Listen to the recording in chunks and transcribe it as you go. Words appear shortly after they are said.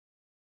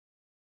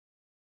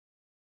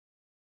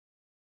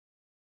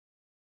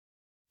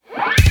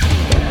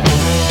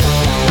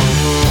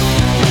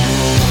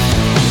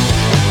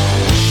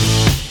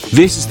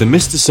This is the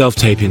Mr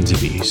Selftape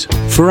interviews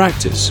for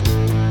actors,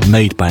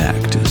 made by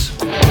actors.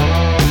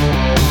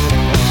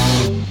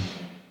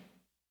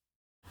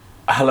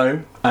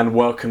 Hello and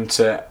welcome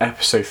to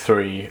episode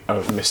 3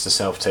 of Mr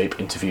Selftape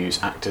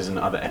interviews actors and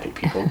other epic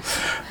people.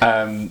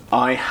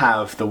 I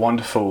have the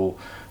wonderful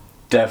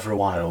Devora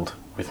Wilde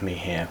with me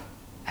here.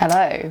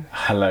 Hello.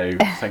 Hello,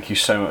 thank you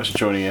so much for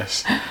joining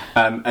us.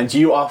 And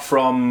you are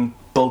from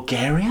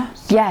Bulgaria?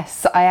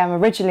 Yes, I am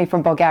originally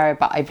from Bulgaria,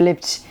 but I've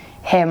lived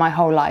here my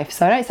whole life,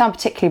 so I don't sound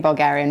particularly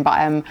Bulgarian, but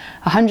I'm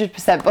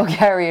 100%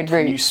 Bulgarian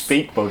roots. Can you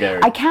speak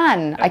Bulgarian? I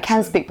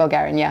can speak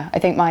Bulgarian, yeah. I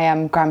think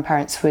my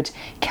grandparents would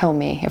kill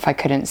me if I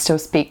couldn't still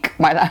speak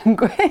my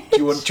language. Do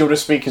you want to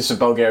speak in some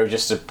Bulgarian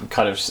just to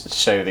kind of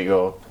show that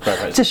your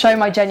grandparents... To show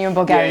my genuine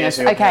Bulgarian. Yeah,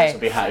 so your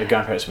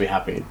grandparents will be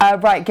happy.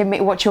 Right,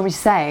 what do you want me to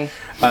say?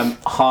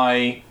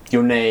 Hi,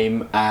 your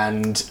name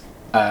and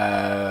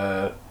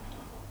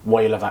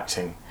why you love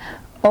acting.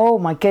 Oh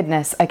my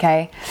goodness,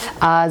 okay.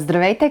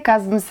 Здравейте,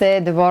 казвам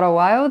се Devora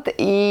Wilde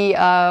и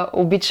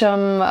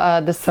обичам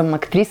да съм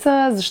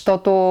актриса,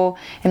 защото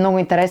е много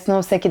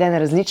интересно, всеки ден е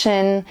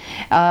различен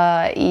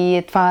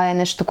и това е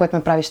нещо, което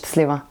ме прави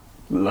щастлива.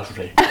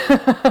 Lovely.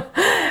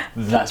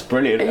 That's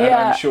brilliant. Yeah. And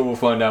I'm sure we'll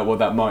find out what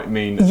that might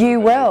mean. You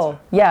will, later.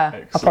 yeah.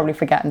 Excellent. I'll probably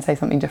forget and say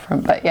something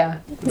different, but yeah,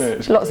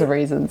 lots of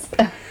reasons.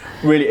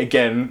 Really,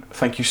 again,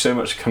 thank you so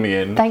much for coming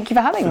in. Thank you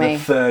for having me.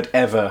 The third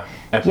ever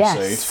episode.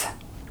 Yes.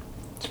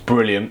 It's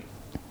brilliant.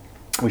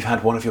 We've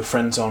had one of your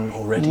friends on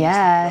already.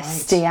 Yes,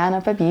 right?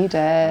 Deanna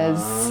Bermudez.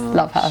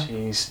 Love her.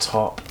 She's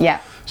top. Yeah.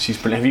 She's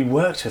brilliant. Have you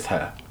worked with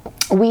her?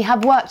 We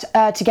have worked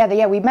together,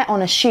 yeah. We met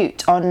on a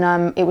shoot on,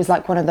 it was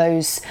like one of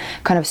those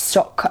kind of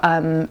stock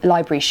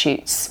library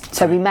shoots.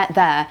 So we met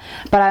there.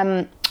 But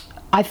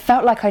I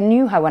felt like I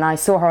knew her when I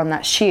saw her on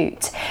that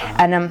shoot.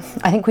 And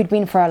I think we'd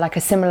been for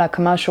a similar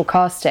commercial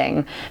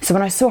casting. So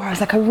when I saw her, I was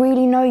like, I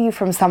really know you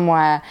from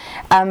somewhere.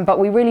 But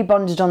we really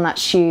bonded on that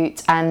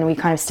shoot and we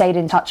kind of stayed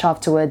in touch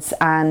afterwards.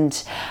 And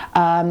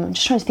I'm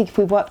just trying to think if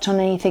we've worked on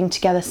anything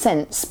together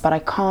since, but I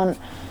can't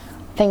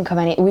think of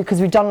any, because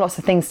we've done lots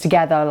of things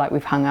together, like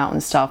we've hung out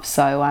and stuff.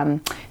 So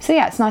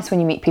yeah, it's nice when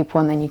you meet people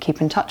and then you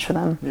keep in touch with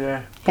them.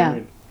 Yeah.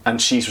 Yeah. And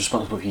she's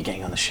responsible for you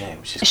getting on the show,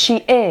 which is She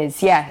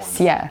is, yes,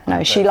 yeah.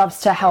 No, she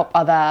loves to help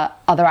other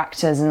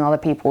actors and other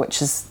people,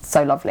 which is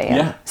so lovely. And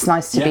Yeah. it's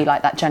nice to be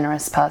like that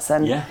generous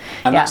person. Yeah,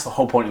 and that's the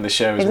whole point of the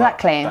show as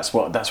Exactly.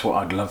 well. That's what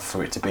I'd love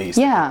for it to be. So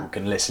that people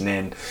can listen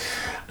in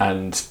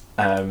and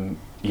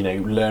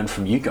learn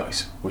from you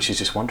guys, which is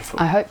just wonderful.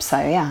 I hope so.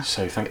 Yeah.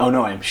 So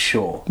I'm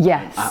sure.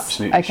 Yes. I'm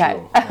absolutely Okay.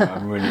 sure. Yeah,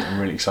 I'm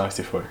really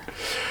excited for it.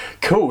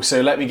 Cool. So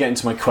let me get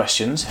into my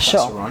questions. If Sure.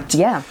 That's all right.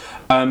 Yeah.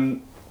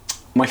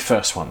 My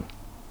first one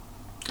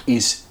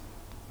is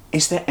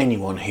there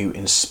anyone who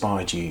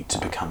inspired you to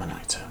become an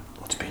actor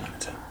or to be an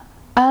actor?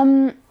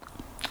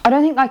 I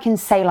don't think I can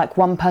say like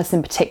one person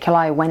in particular.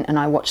 I went and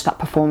I watched that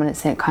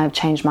performance and it kind of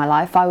changed my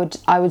life.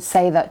 I would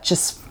say that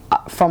just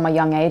from a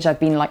young age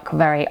I've been like a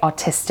very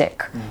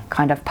artistic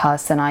kind of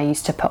person. I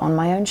used to put on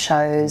my own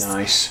shows.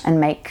 Nice. And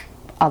make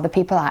other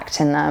people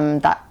act in them,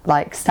 that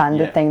like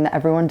standard thing that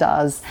everyone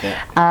does.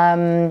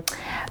 Yeah.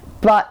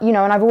 But,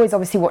 and I've always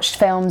obviously watched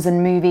films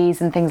and movies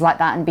and things like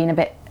that and been a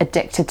bit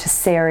addicted to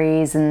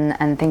series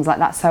and things like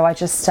that. So I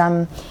just,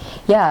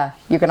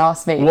 you can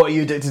ask me. What are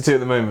you addicted to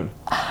at the moment?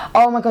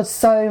 Oh my God,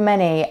 so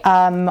many.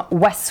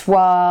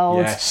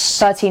 Westworld, Yes.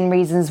 13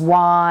 Reasons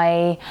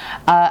Why,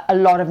 a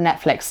lot of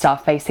Netflix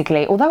stuff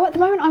basically. Although at the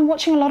moment I'm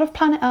watching a lot of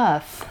Planet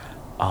Earth.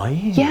 Are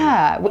you?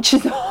 Yeah, which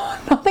is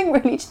nothing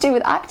really to do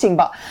with acting,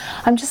 but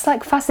I'm just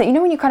like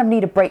fascinated. When you kind of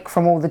need a break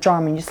from all the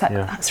drama and you're just like,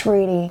 that's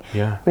really,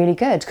 really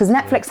good. Because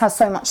Netflix has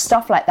so much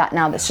stuff like that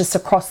now that's just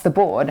across the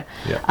board.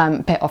 Yeah.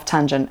 Bit off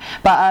tangent.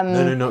 But,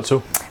 No, not at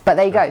all. But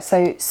there you go.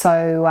 So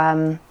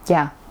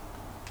yeah.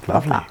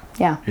 Lovely. That.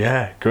 Yeah.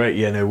 Yeah, great.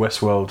 Yeah, no,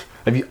 Westworld.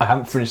 I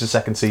haven't finished the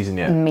second season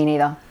yet. Me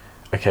neither.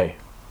 Okay.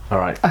 All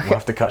right. We'll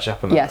have to catch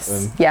up on that.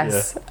 Yes,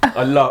 yes. Yeah.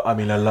 I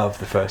love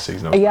the first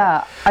season of it.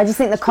 Yeah, I just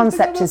think the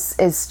concept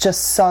is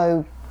just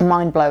so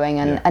mind-blowing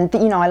and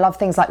I love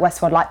things like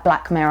Westworld, like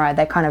Black Mirror.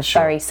 They're kind of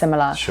very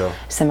similar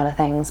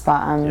things,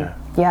 but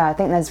I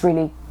think there's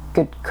really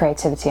good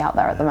creativity out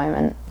there at the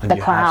moment. And The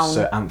you Crown. have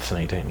Sir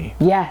Anthony, don't you?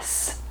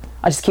 Yes.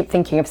 I just keep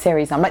thinking of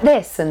series. I'm like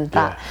this and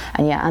that.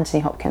 And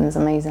Anthony Hopkins,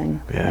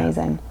 amazing.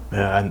 Amazing.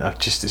 Yeah, and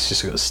it's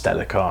just got a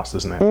stellar cast,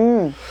 doesn't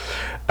it?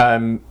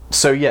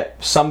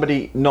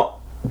 Somebody, not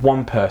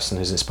one person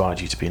has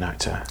inspired you to be an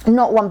actor.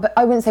 Not one, but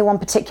I wouldn't say one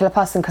particular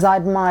person because I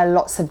admire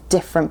lots of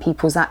different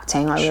people's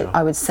acting.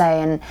 I would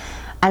say,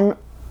 and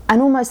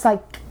almost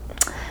like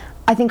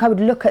I think I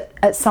would look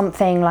at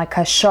something like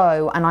a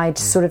show and I'd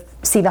sort of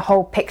see the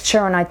whole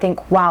picture and I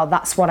think, wow,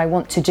 that's what I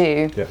want to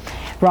do,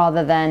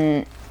 rather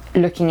than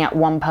looking at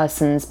one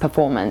person's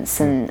performance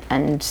and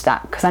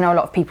that, because I know a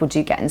lot of people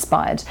do get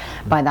inspired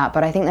by that,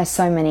 but I think there's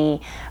so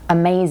many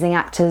amazing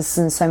actors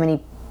and so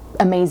many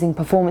amazing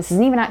performances,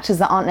 and even actors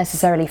that aren't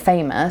necessarily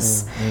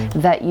famous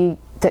that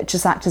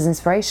just act as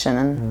inspiration.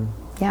 And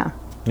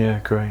yeah,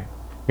 great,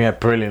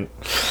 brilliant,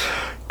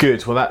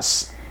 good. Well,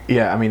 that's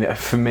I mean,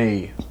 for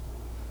me,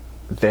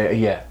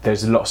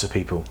 there's lots of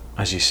people,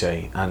 as you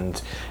say,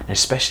 and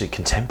especially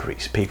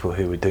contemporaries, people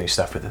who are doing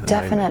stuff with it at the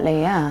moment,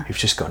 Definitely, yeah. who've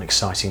just got an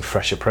exciting,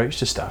 fresh approach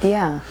to stuff.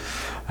 Yeah.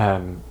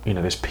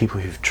 There's people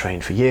who've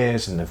trained for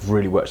years and they've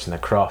really worked in their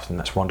craft, and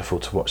that's wonderful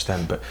to watch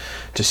them. But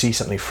to see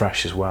something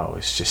fresh as well,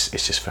 it's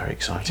just very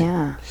exciting.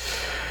 Yeah.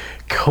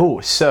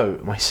 Cool. So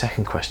my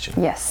second question,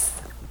 Yes.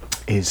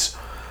 is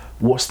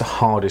what's the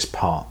hardest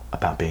part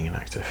about being an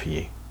actor for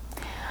you?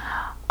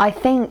 I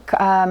think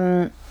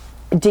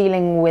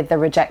dealing with the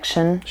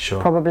rejection,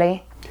 Sure.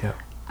 probably. Yeah.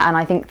 And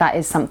I think that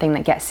is something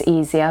that gets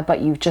easier,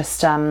 but you've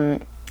just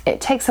it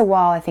takes a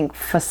while, I think,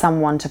 for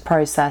someone to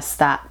process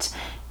that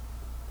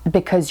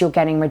because you're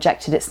getting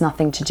rejected, it's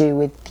nothing to do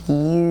with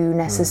you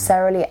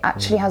necessarily. It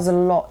actually has a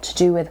lot to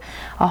do with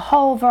a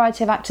whole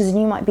variety of actors,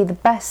 and you might be the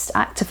best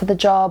actor for the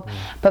job,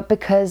 but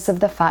because of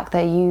the fact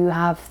that you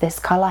have this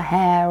colour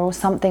hair or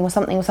something,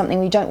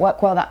 you don't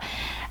work well, that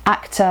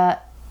actor,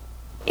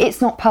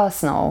 it's not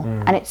personal.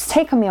 And it's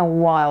taken me a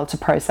while to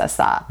process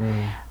that.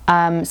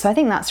 So I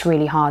think that's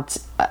really hard.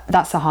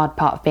 That's a hard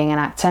part of being an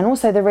actor. And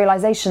also the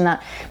realisation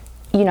that,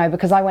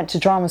 because I went to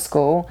drama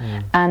school,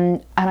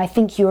 and I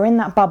think you're in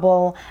that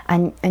bubble,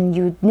 and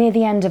you're near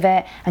the end of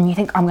it, and you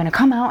think, I'm going to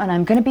come out and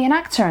I'm going to be an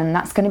actor, and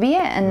that's going to be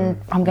it,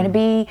 and I'm going to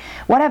be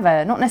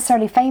whatever, not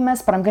necessarily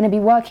famous, but I'm going to be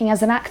working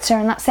as an actor,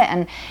 and that's it.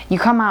 And you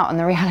come out and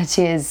the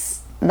reality is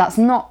that's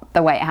not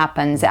the way it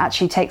happens. It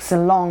actually takes a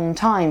long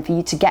time for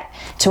you to get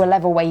to a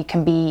level where you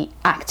can be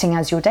acting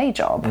as your day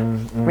job,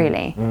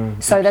 really.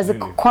 So absolutely.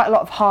 There's quite a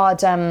lot of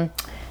hard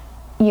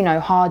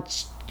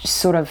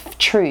sort of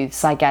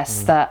truths, I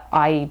guess, that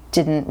I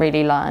didn't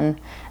really learn,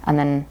 and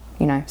then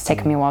it's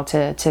taken me a while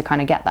to kind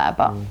of get there,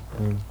 but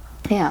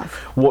yeah.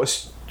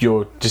 What's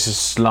your, just a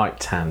slight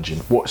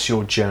tangent, what's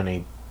your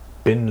journey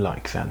been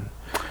like then?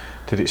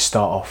 Did it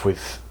start off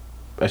with,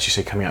 as you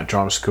say, coming out of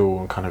drama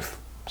school and kind of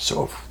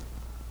sort of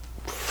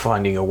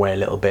finding your way a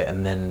little bit,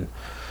 and then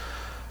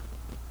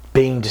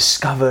being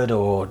discovered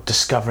or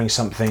discovering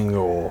something,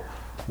 or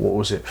what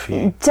was it for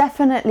you?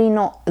 Definitely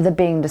not the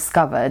being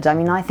discovered. I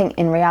mean, I think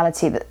in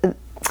reality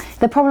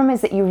the problem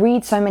is that you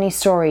read so many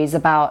stories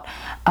about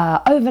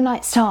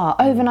overnight star,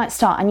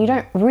 and you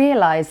don't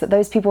realise that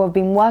those people have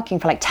been working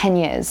for like 10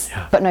 years,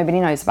 but nobody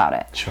knows about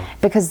it. Sure.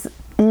 Because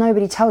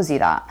nobody tells you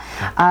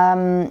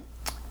that.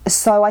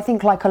 So I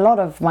think, like a lot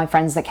of my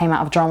friends that came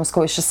out of drama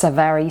school, it's just a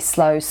very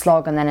slow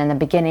slog, and then in the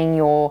beginning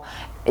you're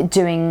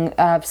doing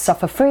stuff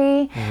for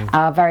free,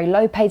 very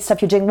low paid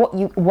stuff, you're doing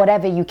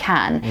whatever you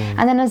can,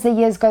 and then as the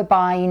years go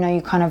by,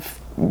 you kind of,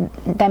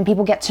 then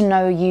people get to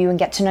know you, and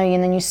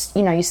then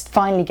you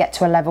finally get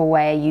to a level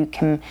where you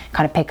can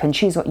kind of pick and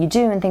choose what you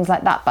do and things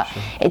like that, but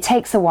it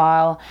takes a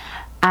while.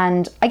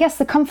 And I guess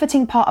the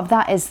comforting part of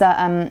that is that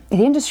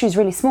the industry is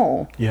really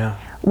small. Yeah.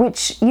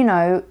 Which,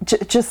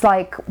 just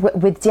like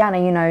with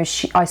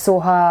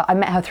Deanna, I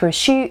met her through a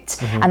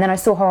shoot, and then I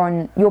saw her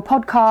on your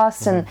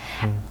podcast, and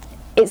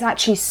it's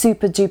actually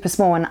super duper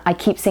small, and I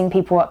keep seeing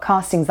people at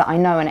castings that I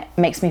know, and it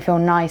makes me feel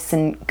nice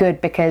and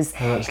good, because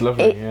that's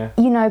lovely,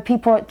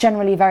 people are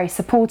generally very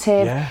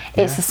supportive.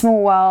 It's a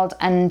small world,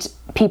 and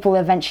people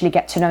eventually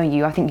get to know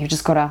you. I think you've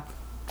just got to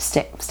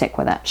stick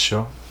with it.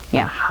 Sure.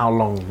 Yeah. How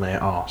long, may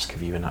I ask,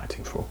 have you been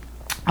acting for?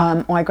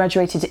 I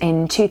graduated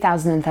in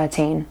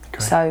 2013,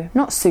 so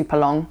not super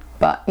long,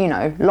 but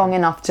long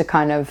enough to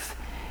kind of,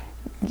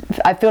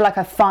 I feel like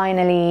I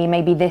finally,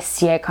 maybe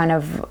this year, kind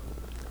of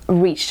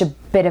reached a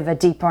bit of a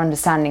deeper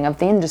understanding of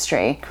the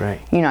industry.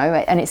 Great.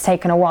 And it's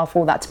taken a while for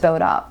all that to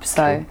build up,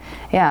 so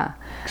yeah.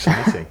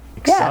 Exciting.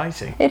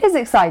 Exciting. Yeah, it is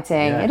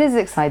exciting. Yeah. It is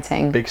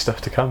exciting. Big stuff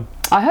to come.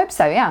 I hope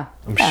so, yeah.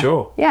 I'm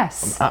sure.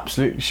 Yes. I'm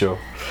absolutely sure.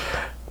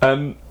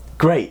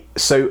 Great.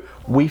 So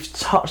we've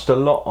touched a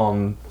lot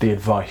on the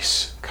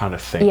advice kind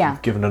of thing. Yeah.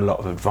 You've given a lot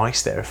of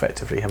advice there,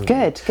 effectively, haven't you?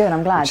 Good.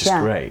 I'm glad. Which is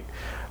great.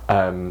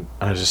 And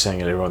I was just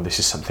saying earlier on, this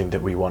is something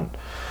that we want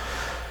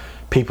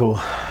people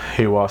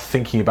who are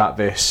thinking about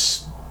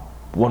this,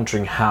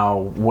 wondering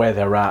where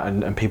they're at,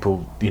 and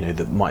people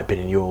that might have been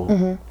in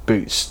your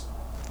boots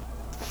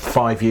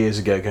 5 years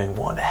ago, going,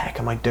 what the heck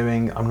am I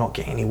doing? I'm not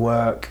getting any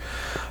work,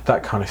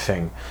 that kind of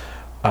thing.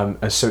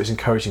 And so it's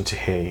encouraging to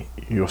hear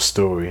your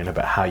story and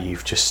about how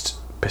you've just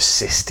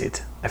persisted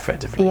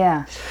effectively.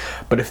 Yeah.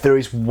 But if there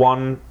is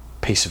one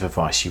piece of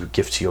advice you would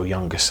give to your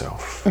younger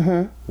self,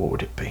 what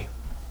would it be?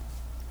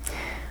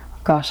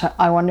 Gosh,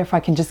 I wonder if I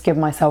can just give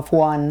myself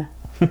one.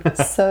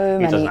 So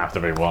many. It doesn't have to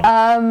be one.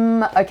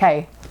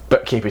 Okay.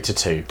 But keep it to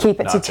two.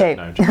 Keep it to two.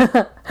 No,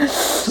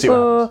 see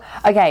what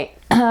happens.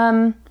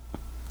 Okay.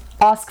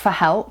 Ask for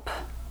help.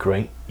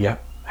 Great.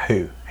 Yep.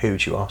 Who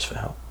would you ask for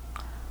help?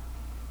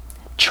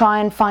 Try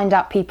and find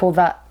out people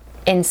that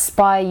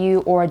inspire you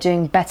or are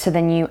doing better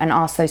than you, and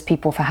ask those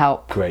people for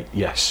help. Great.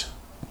 Yes.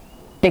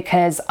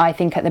 Because I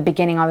think at the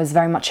beginning I was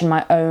very much in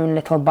my own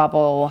little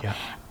bubble.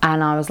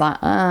 And I was like,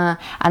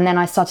 and then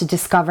I started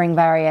discovering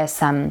various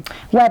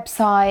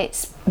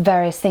websites,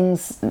 various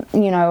things,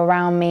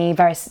 around me,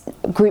 various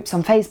groups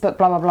on Facebook,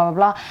 blah, blah, blah,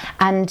 blah, blah.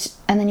 And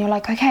then you're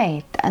like,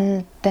 okay,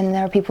 and then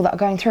there are people that are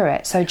going through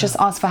it. So just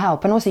ask for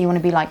help. And also you want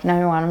to be like,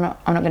 no, I'm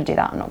not going to do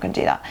that. I'm not going to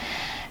do that.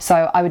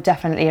 So I would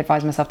definitely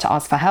advise myself to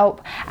ask for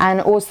help.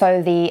 And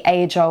also the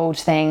age-old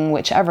thing,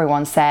 which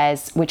everyone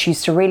says, which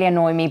used to really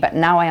annoy me, but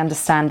now I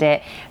understand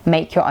it,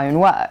 make your own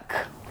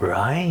work.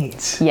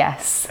 Right.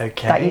 Yes.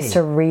 Okay. That used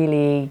to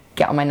really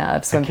get on my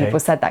nerves when people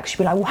said that, because you'd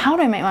be like, well, how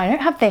do I make mine? I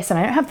don't have this and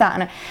I don't have that.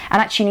 And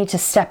actually you need to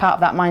step out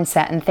of that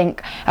mindset and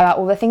think about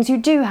all the things you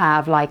do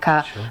have, like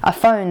a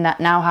phone that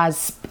now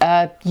has,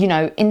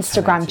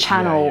 Instagram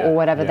channel or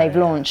whatever they've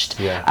launched.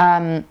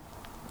 Yeah.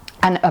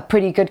 And a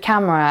pretty good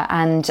camera,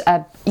 and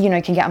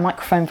can get a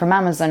microphone from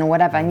Amazon or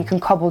whatever, and you can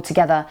cobble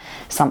together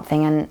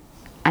something,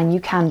 and you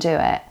can do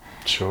it.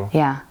 Sure.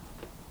 Yeah.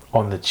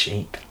 On the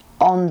cheap.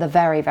 On the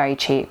very, very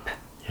cheap.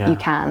 Yeah. You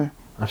can.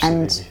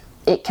 Absolutely. And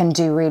it can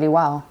do really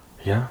well.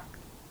 Yeah.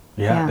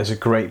 There's a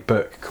great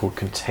book called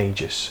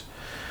Contagious,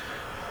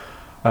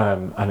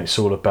 and it's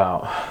all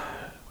about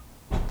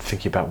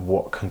thinking about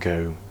what can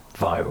go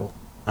viral,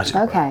 as it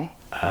were.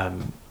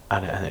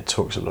 And it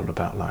talks a lot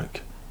about,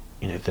 like,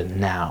 the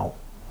now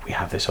we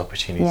have this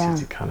opportunity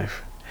to kind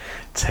of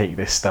take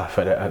this stuff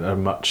at a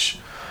much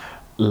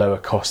lower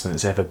cost than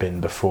it's ever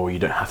been before. You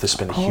don't have to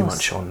spend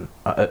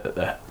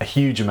a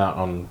huge amount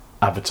on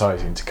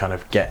advertising to kind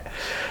of get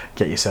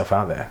yourself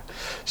out there.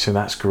 So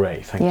that's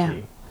great. Thank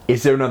you.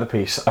 Is there another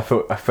piece? I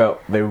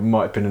felt there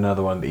might have been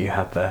another one that you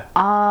had there.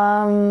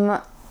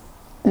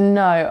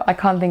 No, I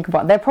can't think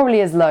about. There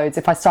probably is loads.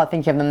 If I start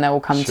thinking of them, they will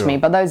come to me.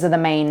 But those are the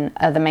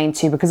main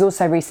two, because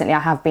also recently I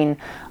have been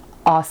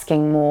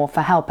asking more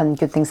for help, and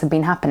good things have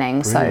been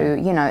happening.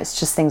 Brilliant. So it's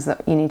just things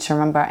that you need to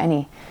remember at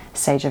any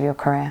stage of your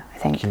career, I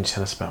think. Can you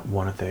tell us about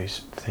one of those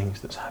things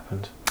that's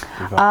happened?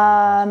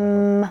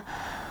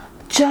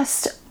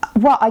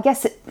 I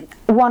guess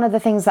one of the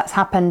things that's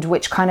happened,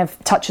 which kind of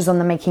touches on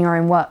the making your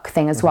own work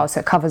thing as well,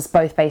 so it covers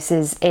both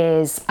bases,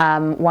 is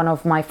one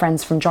of my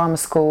friends from drama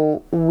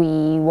school,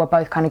 we were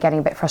both kind of getting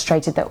a bit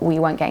frustrated that we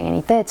weren't getting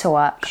any theatre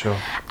work. Sure.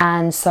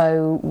 And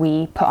so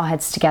we put our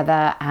heads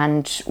together,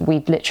 and we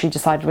literally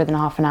decided within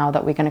half an hour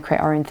that we're going to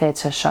create our own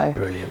theatre show.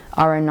 Brilliant.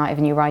 Our own night of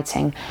new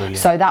writing. Brilliant.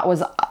 So that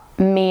was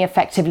me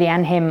effectively,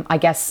 and him, I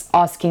guess,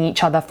 asking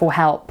each other for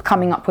help,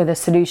 coming up with a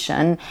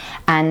solution.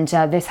 And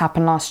this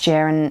happened last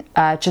year, and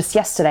just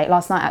last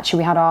night actually,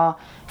 we had our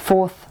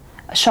 4th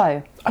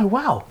show. Oh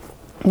wow.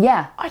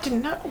 Yeah. I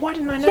didn't know. Why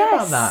didn't I know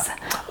about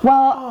that?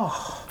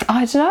 Well,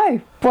 I don't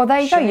know. Well, there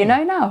you go. You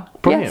know now.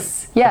 Brilliant.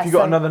 Yes. Yeah. Have you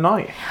got another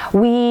night?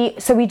 We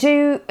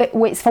do.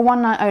 It's for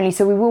one night only,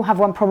 so we will have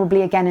one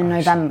probably again in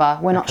November.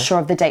 We're not sure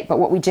of the date, but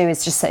what we do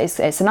is just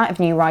it's a night of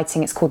new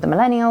writing. It's called the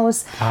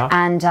Millennials,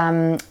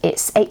 and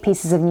it's 8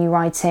 pieces of new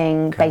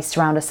writing based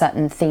around a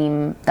certain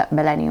theme that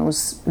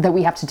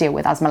we have to deal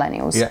with as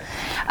millennials.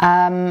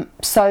 Yeah.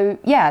 So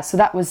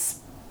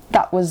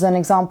that was an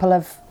example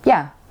of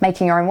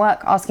making your own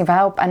work, asking for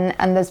help,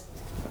 and the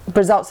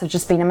results have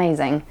just been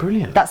amazing.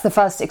 Brilliant. That's the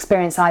first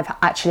experience I've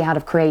actually had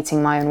of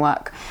creating my own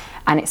work,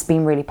 and it's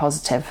been really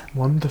positive.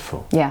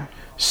 Wonderful. Yeah.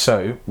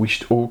 So we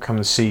should all come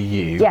and see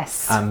you.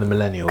 Yes. And the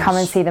Millennials. Come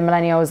and see the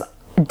Millennials.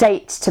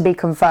 Date to be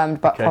confirmed,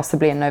 but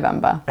possibly in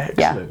November.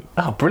 Excellent.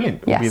 Yeah. Oh,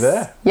 brilliant. Yes. We'll be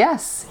there.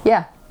 Yes.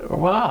 Yeah.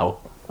 Wow.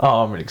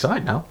 Oh, I'm really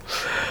excited now.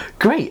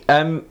 Great.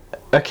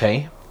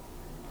 Okay.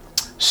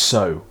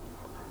 So,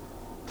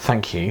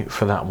 thank you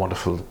for that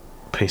wonderful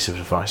piece of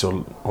advice,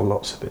 or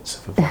lots of bits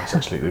of advice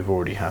actually we've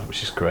already had,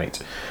 which is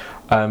great.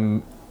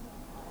 Now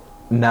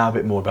a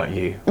bit more about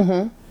you.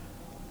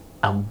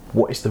 And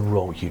what is the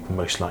role you'd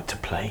most like to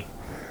play?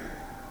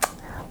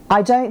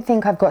 I don't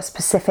think I've got a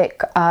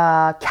specific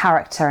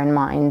character in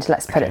mind,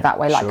 let's put it that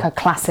way, like a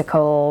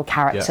classical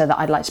character that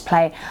I'd like to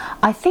play.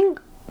 I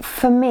think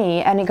for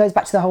me, and it goes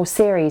back to the whole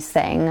series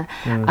thing,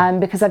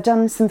 because I've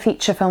done some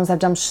feature films, I've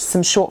done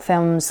some short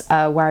films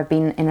where I've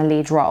been in a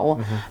lead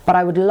role, but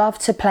I would love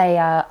to play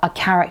a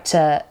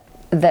character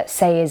that,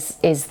 say,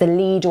 is the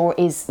lead, or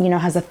is,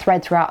 has a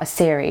thread throughout a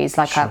series,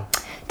 like a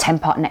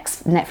 10-part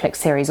Netflix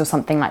series or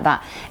something like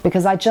that,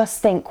 because I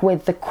just think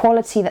with the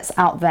quality that's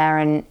out there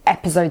and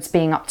episodes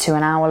being up to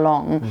an hour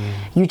long,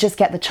 you just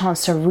get the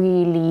chance to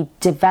really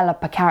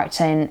develop a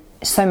character in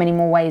so many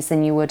more ways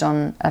than you would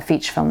on a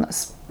feature film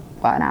that's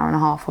about an hour and a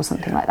half or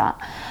something like that.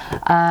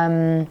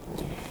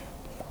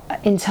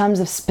 In terms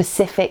of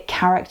specific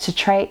character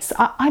traits,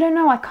 I don't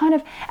know. I kind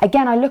of,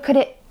 again, I look at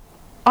it,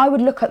 I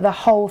would look at the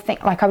whole thing,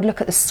 like I would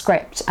look at the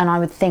script and I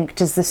would think,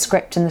 does the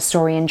script and the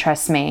story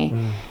interest me,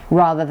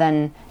 rather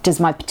than does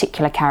my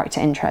particular character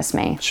interest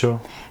me?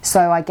 Sure.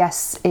 So I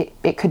guess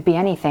it could be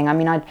anything. I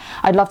mean,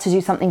 I'd love to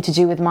do something to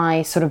do with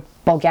my sort of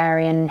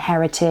Bulgarian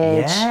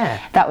heritage. Yeah.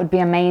 That would be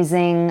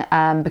amazing,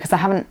 because I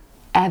haven't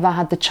ever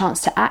had the chance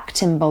to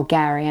act in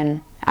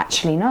Bulgarian.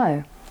 Actually,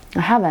 no,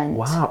 I haven't.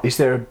 Wow. Is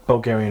there a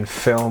Bulgarian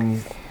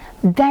film?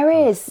 There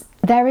is.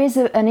 There is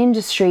an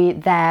industry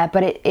there,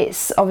 but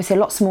it's obviously a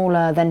lot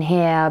smaller than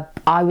here.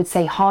 I would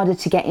say harder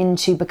to get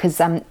into because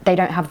they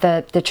don't have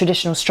the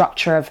traditional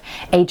structure of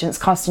agents,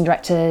 casting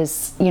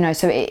directors, you know,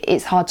 so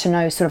it's hard to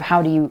know sort of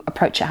how do you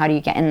approach it, how do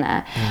you get in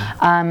there.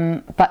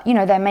 But, you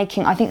know,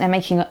 I think they're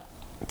making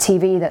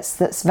TV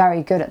that's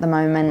very good at the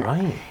moment.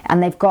 Right.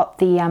 And they've got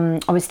the,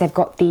 obviously they've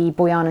got the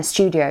Boyana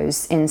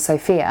Studios in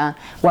Sofia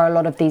where a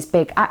lot of these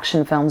big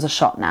action films are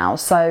shot now.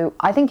 So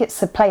I think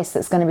it's a place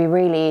that's going to be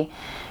really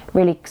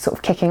sort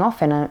of kicking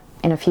off in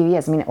a few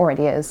years. I mean, it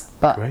already is,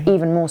 but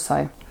even more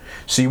so.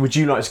 So would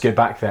you like to go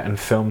back there and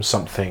film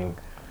something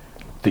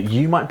that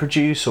you might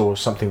produce, or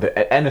something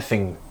that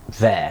anything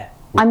there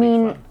would be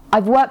fun?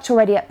 I've worked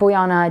already at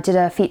Boyana. I did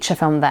a feature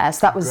film there,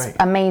 so that was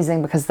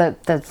amazing because the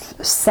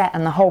set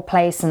and the whole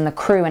place and the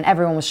crew and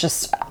everyone was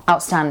just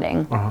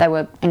outstanding. They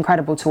were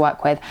incredible to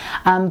work with.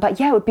 But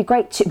yeah, it would be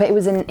great to. But it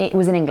was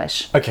in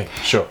English. Okay,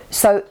 sure.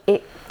 So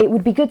it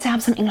would be good to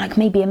have something like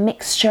maybe a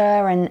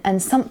mixture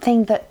and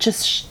something that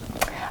just,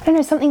 I don't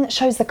know, something that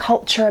shows the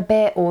culture a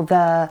bit, or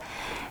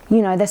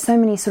you know, there's so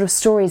many sort of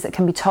stories that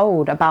can be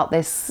told about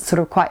this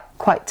sort of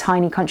quite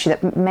tiny country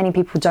that many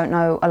people don't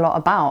know a lot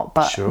about,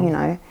 but you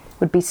know,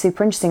 would be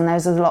super interesting.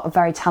 There's a lot of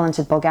very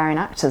talented Bulgarian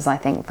actors, I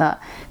think,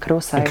 that could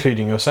also...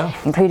 Including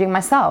yourself? Including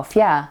myself,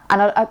 yeah.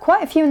 And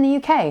quite a few in the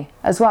UK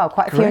as well,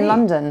 quite a few in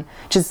London,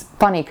 which is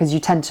funny because you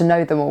tend to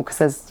know them all because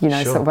there's, you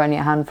know, sort of only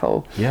a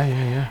handful.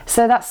 Yeah.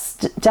 So that's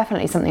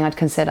definitely something I'd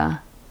consider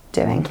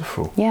doing.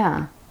 Wonderful.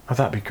 Yeah. Oh,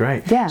 that'd be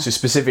great. Yeah. So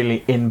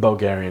specifically in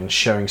Bulgarian,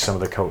 showing some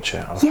of the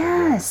culture.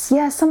 Yes,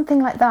 yeah,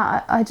 something like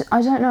that. I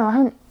don't know. I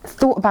haven't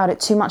thought about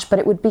it too much, but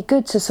it would be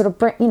good to sort of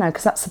bring, you know,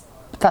 because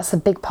that's a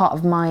big part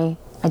of my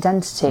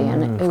identity,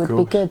 and it would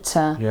be good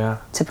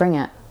to bring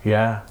it.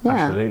 Yeah,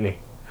 absolutely.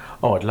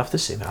 Oh, I'd love to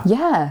see that.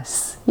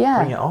 Yes, yeah.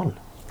 Bring it on.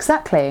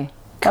 Exactly.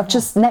 I've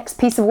just next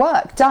piece of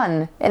work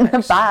done in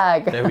the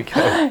bag. There we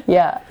go.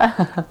 Yeah.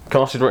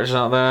 Casting directors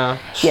out there,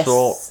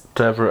 sort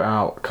Devora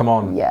out. Come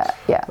on. Yeah.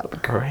 That'd be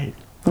great.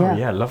 Oh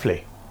yeah,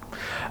 lovely.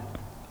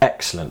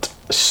 Excellent.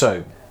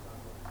 So,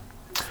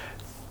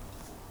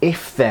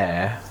 if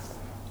there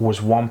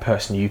was one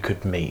person you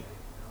could meet,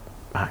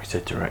 actor,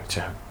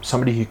 director,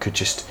 somebody who could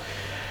just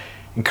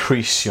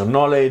increase your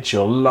knowledge,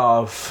 your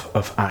love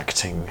of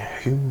acting,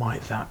 who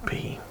might that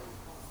be?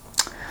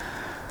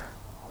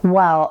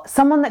 Well,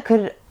 someone that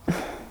could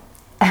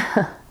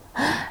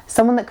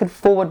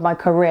forward my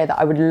career that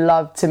I would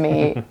love to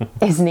meet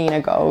is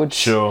Nina Gold.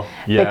 Sure,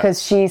 yeah.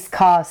 Because she's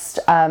cast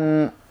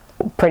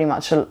pretty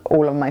much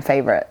all of my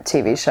favourite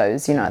TV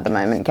shows, you know, at the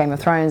moment. Game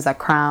of Thrones, The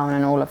Crown,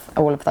 and all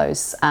of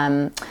those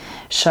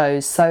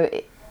shows. So,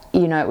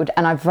 you know, it would,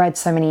 and I've read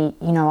so many,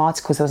 you know,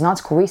 articles. There was an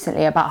article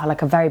recently about her,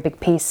 like a very big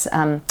piece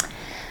in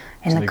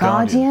the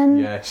Guardian.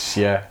 Yes,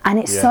 yeah. And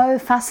it's so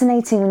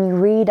fascinating when you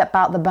read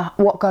about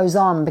what goes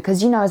on,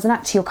 because, you know, as an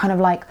actor, you're kind of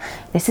like,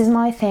 this is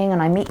my thing,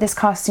 and I meet this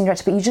casting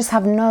director, but you just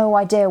have no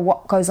idea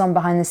what goes on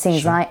behind the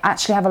scenes. Sure. And I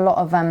actually have a lot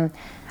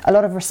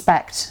of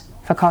respect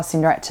for casting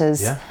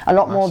directors, a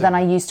lot more than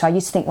I used to. I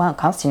used to think, well,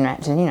 casting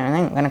directors, you know, they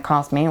ain't going to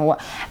cast me, or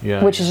what,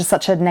 which is just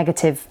such a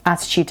negative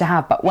attitude to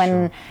have. But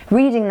when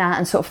reading that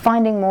and sort of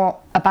finding more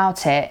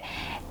about it,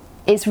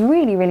 it's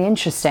really, really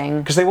interesting.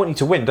 Because they want you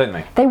to win, don't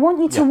they? They want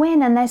you to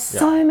win, and there's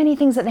so many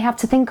things that they have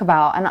to think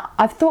about. And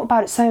I've thought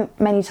about it so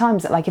many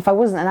times that, like, if I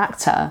wasn't an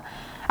actor,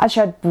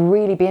 actually I'd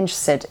really be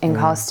interested in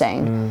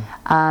casting.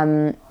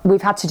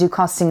 We've had to do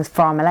castings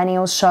for our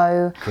Millennials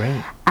show.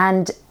 Great.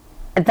 And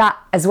that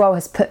as well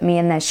has put me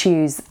in their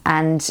shoes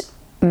and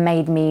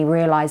made me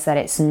realise that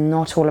it's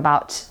not all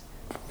about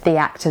the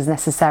actors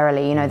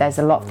necessarily. You know, there's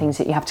a lot of things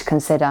that you have to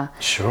consider.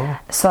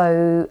 Sure.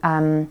 So,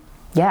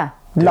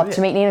 love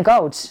to meet Nina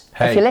Gold.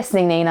 Hey. If you're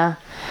listening, Nina,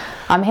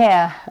 I'm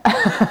here.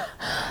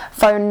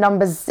 Phone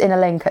numbers in a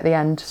link at the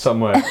end.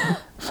 Somewhere.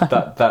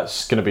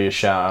 That's going to be a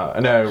shout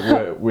out.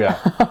 No,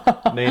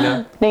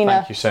 Nina,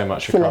 thank you so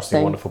much for casting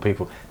listening. Wonderful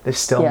people. There's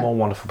still more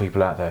wonderful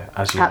people out there,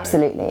 as you know.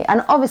 Absolutely.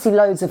 And obviously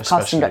loads of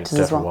casting directors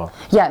as well. Wild.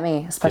 Yeah,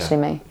 me, especially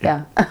me.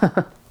 Yeah.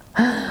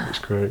 That's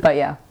great. But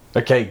yeah.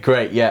 Okay,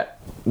 great. Yeah.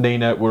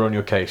 Nina, we're on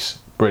your case.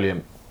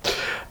 Brilliant.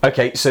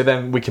 Okay, so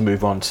then we can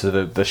move on to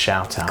the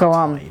shout out. Go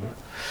on. Time.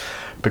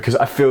 Because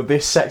I feel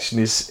this section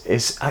is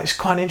it's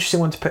quite an interesting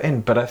one to put in,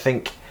 but I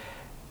think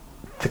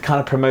to kind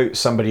of promote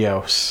somebody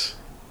else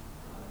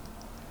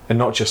and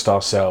not just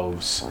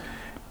ourselves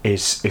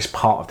is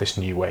part of this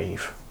new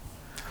wave.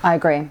 I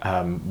agree.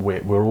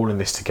 We're all in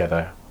this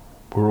together.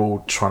 We're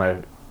all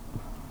trying to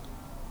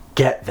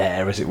get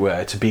there, as it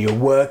were, to be a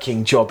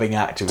working, jobbing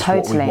actor is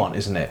what we want,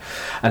 isn't it?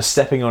 And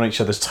stepping on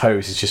each other's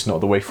toes is just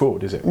not the way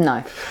forward, is it?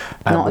 No,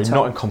 we're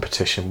not in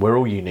competition. We're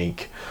all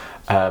unique.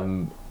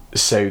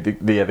 So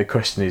the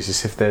question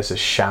is if there's a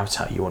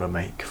shout out you want to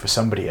make for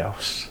somebody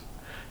else,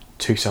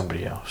 to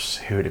somebody else,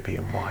 who would it be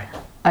and why?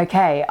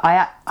 Okay,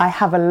 I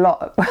have a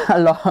lot.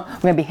 I'm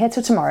going to be here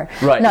till tomorrow.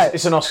 Right, no,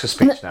 it's an Oscar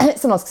speech now.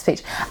 It's an Oscar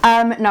speech.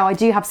 No, I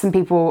do have some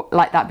people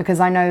like that, because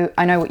I know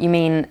what you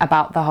mean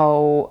about the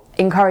whole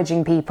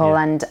encouraging people,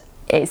 and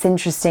it's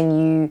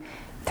interesting.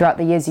 Throughout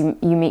the years, you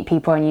meet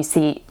people and you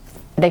see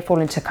they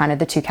fall into kind of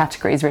the two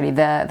categories really.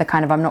 The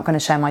kind of, I'm not going to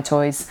share my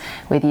toys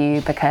with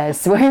you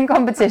because we're in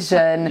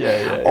competition,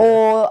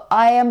 or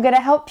I am going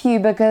to help you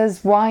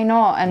because why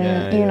not?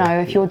 And you know,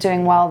 if you're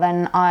doing well,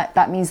 then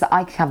that means that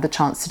I can have the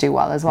chance to do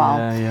well as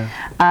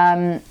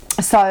well.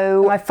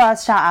 So my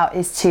first shout out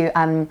is to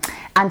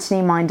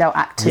Anthony Mindell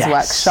Actors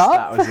Workshop.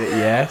 That was it.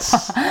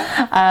 Yes.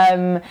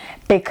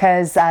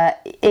 Because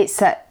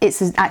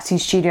it's an acting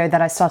studio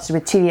that I started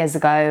with 2 years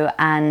ago,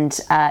 and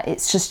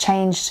it's just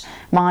changed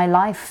my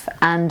life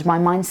and my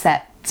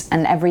mindset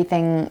and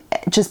everything.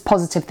 Just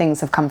positive things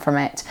have come from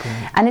it.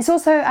 And it's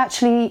also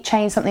actually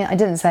changed something I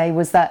didn't say,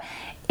 was that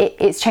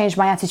it's changed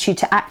my attitude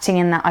to acting,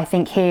 in that I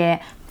think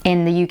here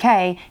in the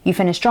UK, you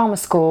finish drama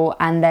school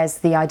and there's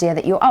the idea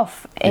that you're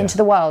off into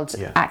the world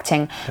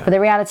acting. But the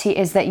reality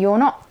is that you're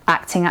not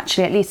acting,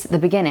 actually, at least at the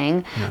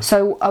beginning.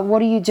 So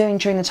what are you doing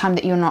during the time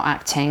that you're not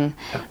acting?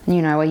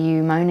 You know, are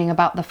you moaning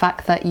about the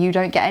fact that you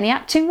don't get any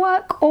acting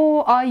work,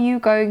 or are you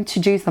going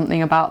to do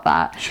something about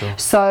that?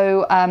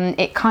 So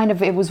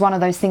it was one of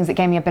those things that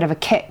gave me a bit of a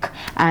kick,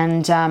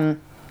 and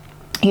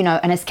you know,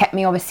 and it's kept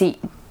me obviously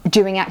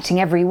doing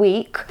acting every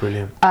week.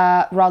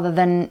 Rather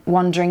than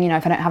wondering, you know,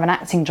 if I don't have an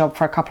acting job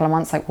for a couple of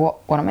months, like what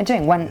am I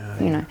doing when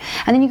you know?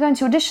 And then you go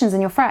into auditions and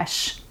you're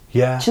fresh,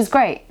 which is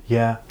great.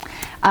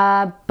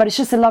 But it's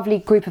just a lovely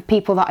group of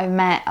people that I've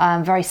met,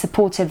 very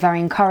supportive,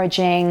 very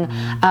encouraging.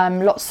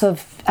 Lots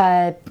of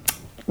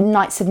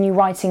nights of new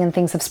writing and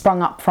things have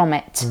sprung up from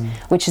it,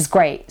 which is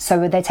great.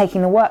 So they're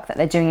taking the work that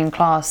they're doing in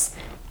class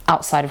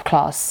outside of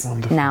class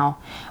now,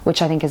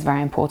 which I think is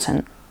very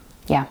important.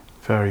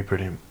 Very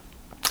brilliant.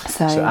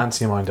 So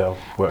Anthony Mindell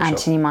Workshop.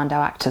 Anthony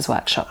Mindell Actors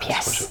Workshop,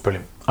 yes.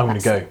 Brilliant. I'm going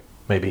to go.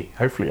 Maybe.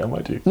 Hopefully I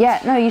might do.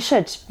 Yeah, no, you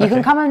should. You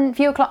can come and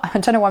view a class. I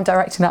don't know why I'm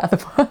directing that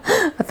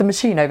at the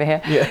machine over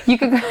here. You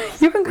can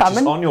come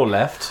and on your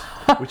left,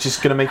 which is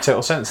going to make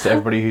total sense to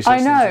everybody who's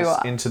listening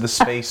into the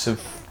space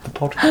of the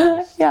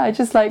podcast. I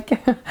just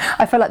like,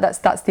 I feel like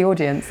that's the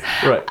audience.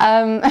 Right.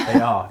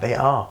 They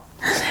are.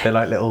 They're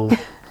like little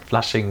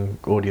flashing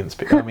audience.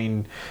 I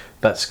mean,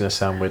 that's going to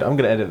sound weird. I'm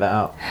going to edit that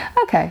out.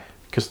 Okay.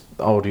 Because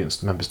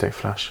audience members don't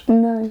flash.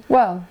 No.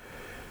 Well,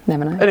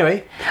 never know.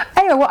 Anyway,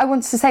 what I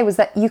wanted to say was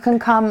that you can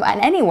come,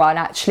 and anyone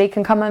actually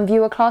can come and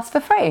view a class for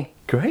free.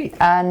 Great.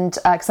 And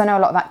because I know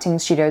a lot of acting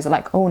studios are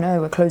like, oh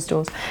no, we're closed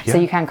doors. So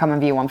you can come and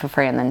view one for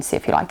free and then see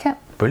if you like it.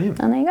 Brilliant.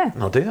 And there you go.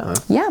 I'll do that then.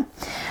 Yeah.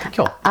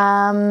 Cool.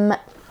 And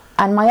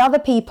my other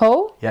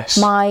people,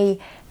 my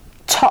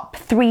top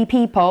 3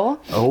 people,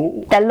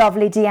 they're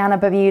lovely Deanna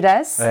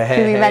Bermudez,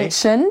 who we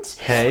mentioned,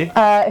 who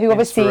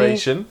obviously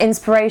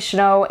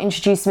inspirational,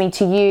 introduced me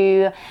to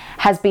you,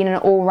 has been an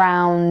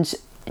all-round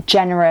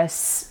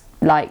generous,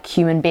 like,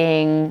 human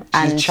being.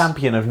 She's a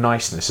champion of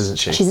niceness, isn't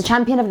she? She's a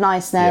champion of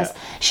niceness.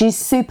 She's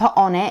super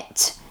on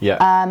it,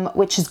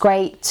 which is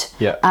great.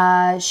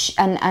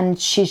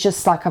 And she's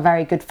just like a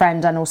very good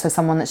friend, and also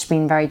someone that's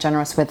been very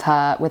generous with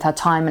her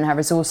time and her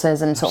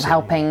resources, and sort of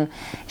helping.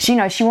 She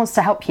wants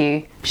to help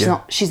you.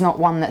 She's not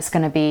one that's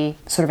going to be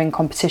sort of in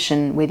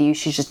competition with you.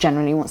 She just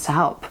genuinely wants to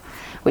help,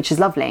 which is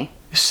lovely.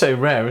 It's so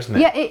rare, isn't it?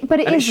 Yeah, but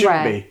it is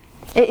rare. Be.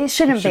 It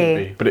shouldn't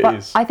be, but it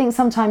is. I think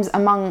sometimes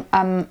among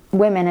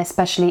women,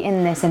 especially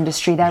in this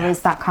industry, there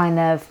is that kind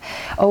of,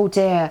 oh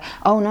dear,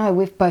 oh no,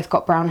 we've both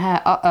got brown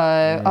hair,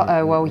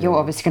 well, you're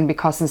obviously going to be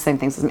casting the same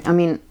things as me. I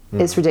mean,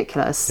 it's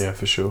ridiculous. Yeah,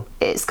 for sure.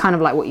 It's kind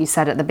of like what you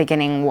said at the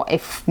beginning, what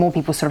if more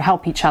people sort of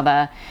help each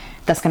other,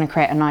 that's going to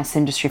create a nice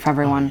industry for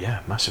everyone. Oh,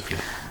 yeah, massively.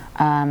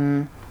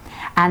 And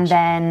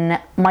then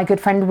my good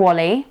friend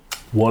Wally,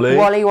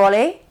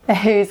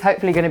 who's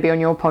hopefully going to be on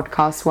your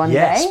podcast one day.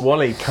 Yes,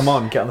 Wally, come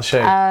on, get on the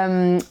show.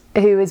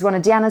 Who is one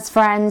of Deanna's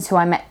friends, who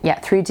I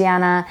met through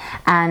Deanna,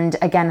 and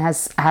again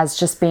has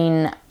just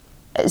been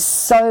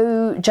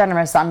so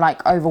generous. I'm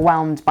like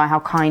overwhelmed by how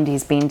kind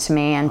he's been to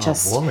me, and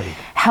just Wally.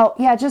 help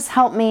me and be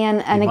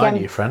again my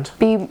new friend.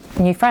 Be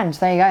new friend.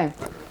 There you go.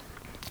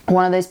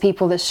 One of those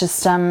people that's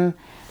just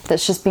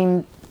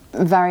been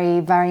very,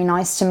 very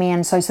nice to me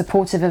and so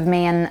supportive of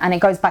me, and it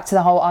goes back to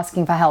the whole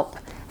asking for help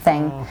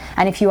thing.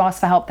 And if you ask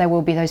for help, there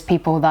will be those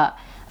people that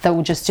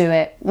will just do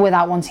it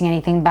without wanting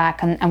anything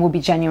back, and will be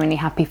genuinely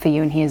happy for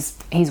you, and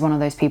he's one of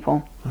those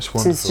people. That's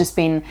wonderful. So it's just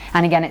been,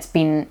 and again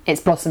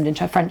it's blossomed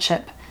into a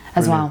friendship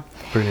as well.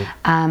 Brilliant.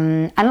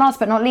 And last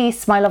but not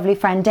least, my lovely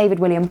friend David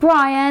William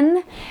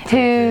Bryan,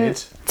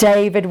 he's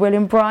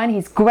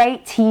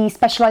great. He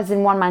specialises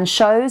in one-man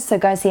shows, so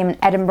go and see him in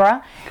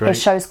Edinburgh. Great.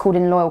 His show's called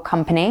In Loyal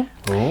Company.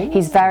 Ooh.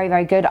 He's very,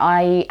 very good.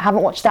 I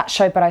haven't watched that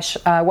show, but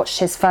I watched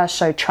his first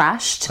show,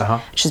 Trashed,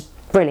 which is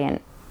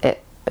brilliant.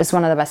 It's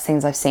one of the best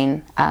things I've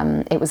seen.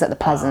 It was at the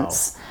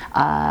Pleasance,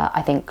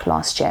 I think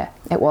last year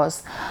it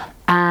was.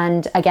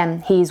 And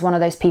again, he's one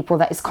of those people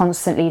that is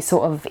constantly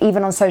sort of,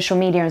 even on social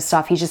media and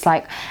stuff, he's just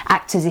like,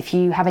 actors, if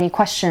you have any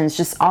questions,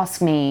 just ask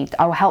me,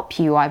 I'll help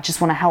you, I just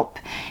want to help,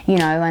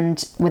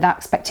 and without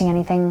expecting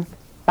anything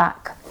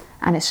back.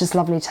 And it's just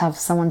lovely to have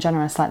someone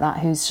generous like that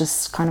who's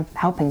just kind of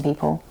helping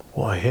people.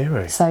 What a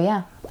hero. So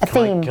yeah,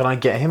 theme. Can I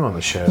get him on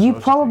the show? You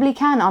probably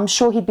can. I'm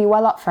sure he'd be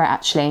well up for it,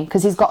 actually,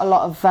 because he's got a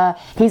lot of.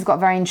 He's got a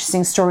very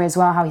interesting story as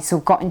well. How he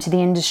sort of got into the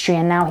industry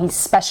and now he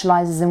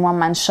specialises in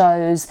one-man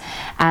shows,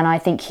 and I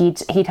think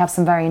he'd have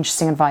some very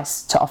interesting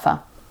advice to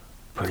offer.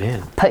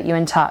 Brilliant. Put you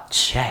in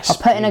touch. Yes. I'll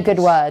put in a good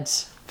word.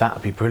 That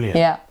would be brilliant.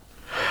 Yeah.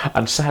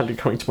 And sadly,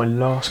 coming to my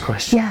last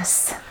question.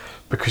 Yes.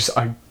 Because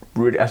I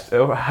really, as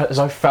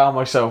I found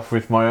myself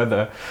with my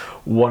other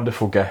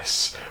wonderful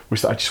guests,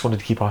 was that I just wanted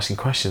to keep asking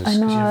questions. I know.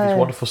 Because you have these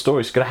wonderful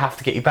stories. I'm going to have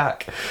to get you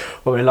back.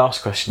 Well, my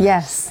last question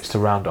Yes. is to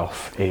round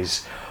off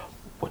is,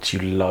 what do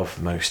you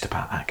love most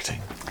about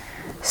acting?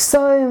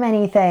 So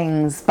many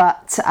things,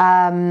 but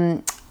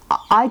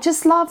I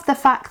just love the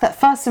fact that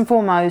first and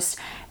foremost,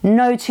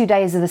 no 2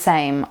 days are the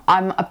same.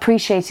 I'm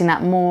appreciating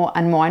that more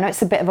and more. I know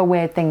it's a bit of a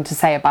weird thing to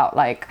say about,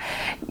 like,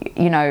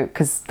 you know,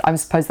 because I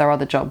suppose there are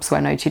other jobs where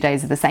no 2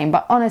 days are the same,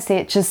 but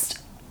honestly,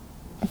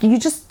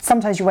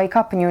 sometimes you wake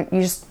up and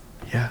you just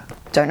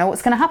don't know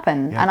what's going to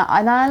happen. Yeah.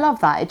 And I love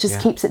that. It just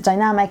keeps it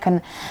dynamic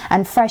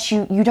and fresh.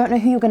 You don't know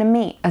who you're going to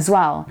meet as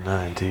well.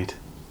 No, indeed.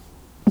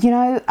 You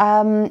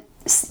know,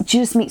 you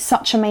just meet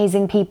such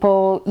amazing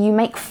people. You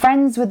make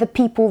friends with the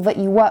people that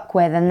you work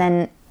with, and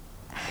then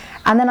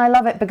I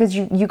love it because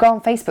you go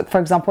on Facebook, for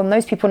example, and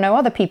those people know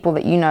other people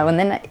that you know,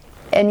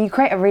 and you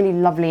create a really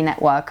lovely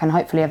network and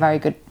hopefully a very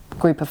good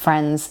group of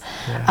friends.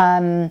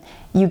 Yeah.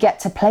 You get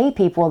to play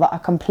people that are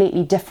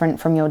completely different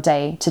from your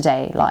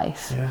day-to-day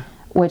life,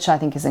 which I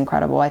think is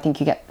incredible. I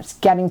think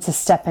getting to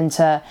step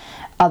into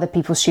other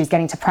people's shoes,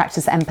 getting to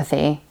practice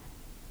empathy,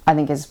 I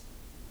think is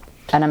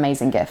an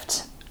amazing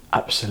gift.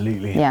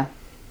 Absolutely. Yeah.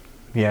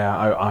 Yeah,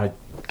 I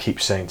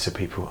keep saying to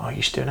people, oh,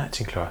 you should do an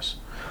acting class.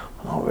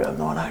 I'm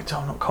not an actor,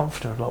 I'm not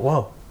confident. I'm like,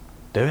 well,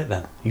 do it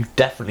then. You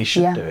definitely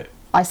should do it.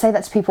 I say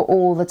that to people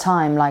all the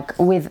time, like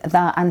with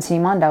that Anthony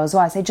Mandel as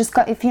well. I say, just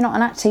go, if you're not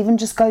an actor, even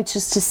just go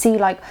just to see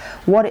like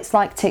what it's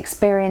like to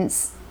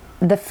experience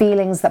the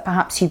feelings that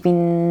perhaps you've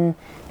been,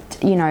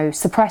 you know,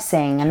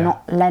 suppressing and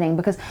not letting,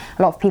 because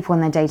a lot of people in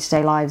their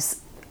day-to-day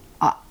lives,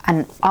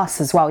 and us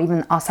as well,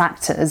 even us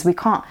actors, you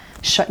can't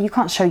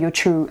show your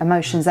true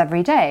emotions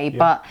every day,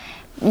 but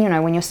you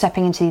know, when you're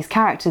stepping into these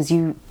characters,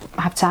 you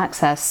have to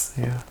access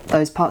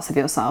those parts of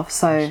yourself.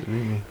 So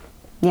absolutely.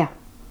 Yeah,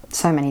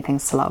 so many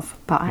things to love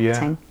about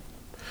acting.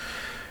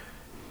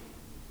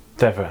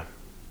 Devora,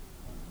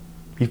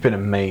 you've been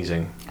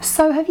amazing.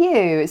 So have you.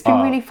 It's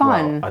been really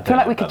fun. Well, I feel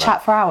like we could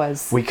chat for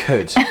hours. We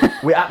could.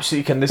 We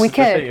absolutely can. This we is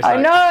could. The thing. It's like,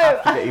 I know.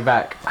 Have to get you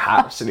back.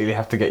 Absolutely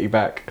have to get you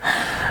back.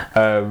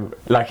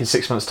 Like in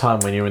 6 months'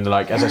 time, when you're in the,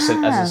 like, as I said,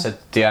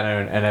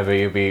 Deanna and Eva,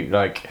 you'll be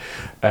like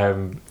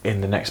in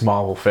the next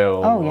Marvel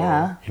film. Oh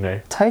yeah. Or, you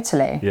know.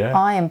 Totally. Yeah.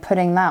 I am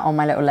putting that on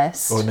my little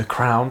list. Or in The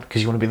Crown,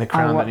 because you want to be in The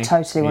Crown. I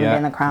totally want to be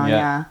in The Crown.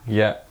 Yeah.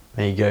 Yeah.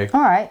 There you go.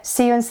 All right,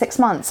 see you in 6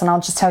 months, and I'll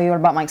just tell you all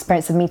about my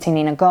experience of meeting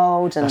Nina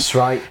Gold and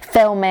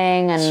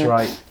filming and That's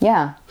right.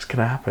 Yeah, it's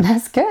gonna happen.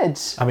 That's good.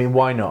 I mean,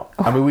 why not?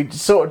 I mean, we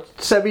sort of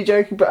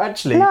semi-joking, but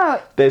actually,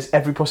 there's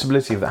every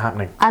possibility of that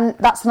happening. And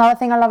that's another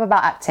thing I love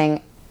about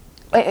acting.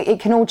 It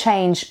can all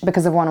change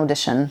because of one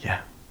audition. Yeah.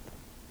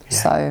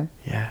 So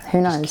who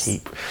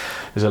knows?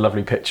 There's a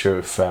lovely picture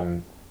of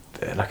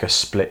like a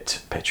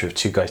split picture of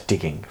two guys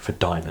digging for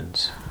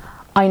diamonds.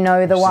 I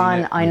know the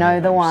one. I know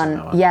the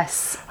one.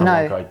 Yes. And no.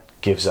 one guy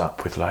gives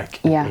up with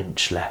like an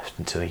inch left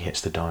until he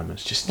hits the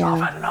diamonds. Just, I've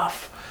had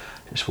enough.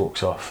 Just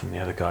walks off, and the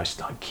other guy's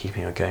like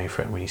keeping on going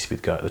for it. And when he's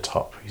with the guy at the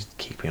top, he's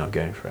keeping on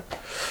going for it.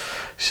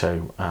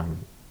 So,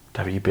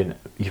 David,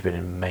 you've been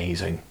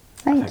amazing.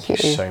 Thank you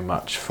so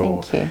much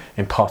for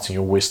imparting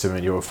your wisdom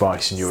and your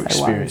advice and your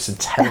experience and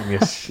telling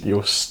us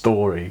your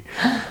story,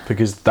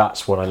 because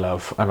that's what I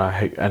love, and I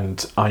hope,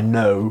 and I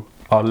know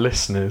our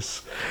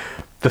listeners,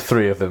 the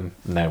three of them,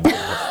 millions,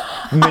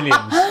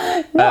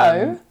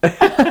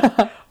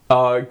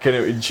 are going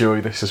to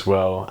enjoy this as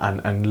well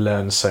and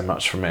learn so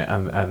much from it,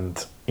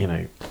 and you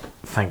know,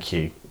 thank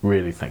you,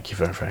 really, thank you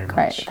very, very much.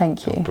 Great,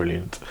 thank you.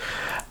 Brilliant.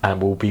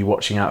 And we'll be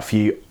watching out for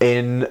you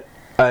in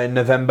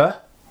November,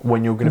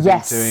 when you're going to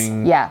be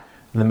doing the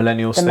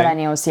Millennials thing.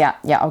 Millennials, yeah.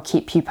 I'll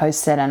keep you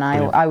posted, and I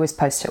always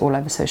post it all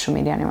over social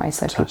media anyway,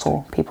 so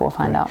people will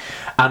find out.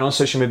 And on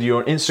social media,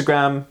 you're on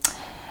Instagram?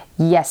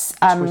 Yes.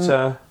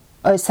 Twitter?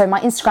 So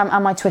my Instagram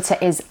and my Twitter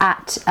is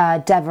at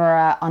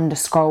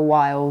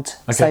Devora_Wilde.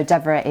 Okay. So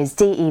Devora is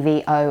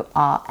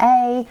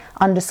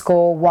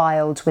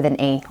DEVORA_Wilde with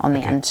an E on the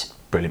end.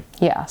 Brilliant.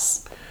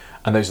 Yes.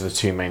 And those are the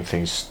two main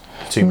things.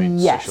 Social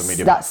media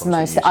that's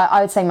mostly.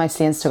 I would say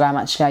mostly Instagram.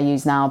 Actually, I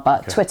use now,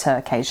 but Twitter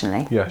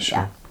occasionally. Yeah, sure.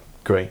 Yeah.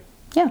 Great.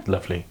 Yeah.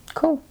 Lovely.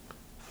 Cool.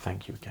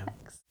 Thank you again.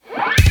 Thanks.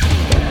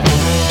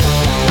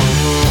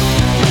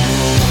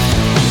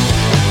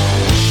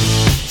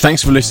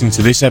 Thanks for listening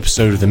to this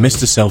episode of the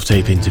Mr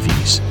Selftape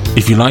interviews.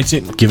 If you liked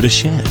it, give it a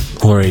share,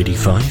 or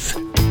 85.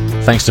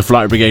 Thanks to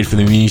Flight Brigade for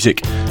the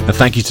music, and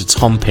thank you to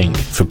Tom Pink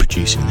for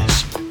producing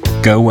this.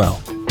 Go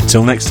well.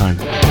 Till next time.